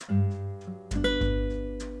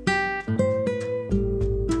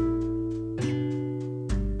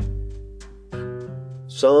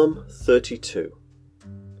Psalm 32.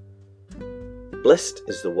 Blessed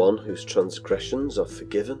is the one whose transgressions are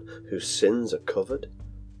forgiven, whose sins are covered.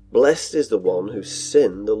 Blessed is the one whose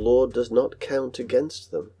sin the Lord does not count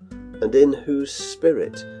against them, and in whose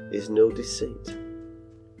spirit is no deceit.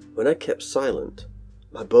 When I kept silent,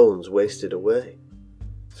 my bones wasted away,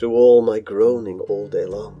 through all my groaning all day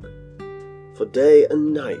long. For day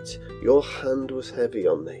and night your hand was heavy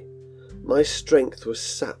on me. My strength was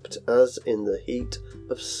sapped as in the heat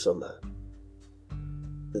of summer.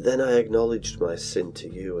 Then I acknowledged my sin to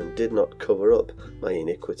you and did not cover up my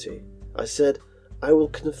iniquity. I said, I will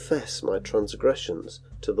confess my transgressions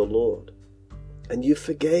to the Lord. And you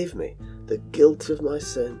forgave me the guilt of my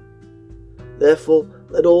sin. Therefore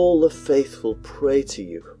let all the faithful pray to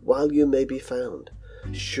you while you may be found.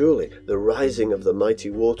 Surely the rising of the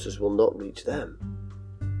mighty waters will not reach them.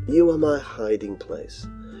 You are my hiding place.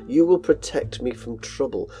 You will protect me from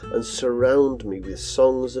trouble and surround me with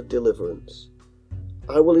songs of deliverance.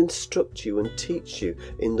 I will instruct you and teach you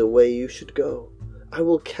in the way you should go. I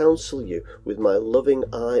will counsel you with my loving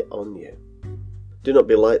eye on you. Do not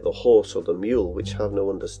be like the horse or the mule, which have no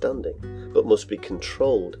understanding, but must be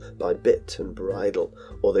controlled by bit and bridle,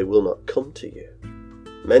 or they will not come to you.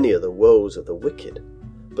 Many are the woes of the wicked,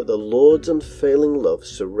 but the Lord's unfailing love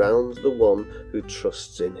surrounds the one who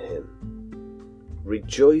trusts in him.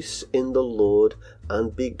 Rejoice in the Lord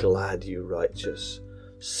and be glad, you righteous.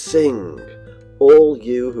 Sing, all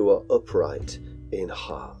you who are upright in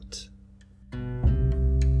heart.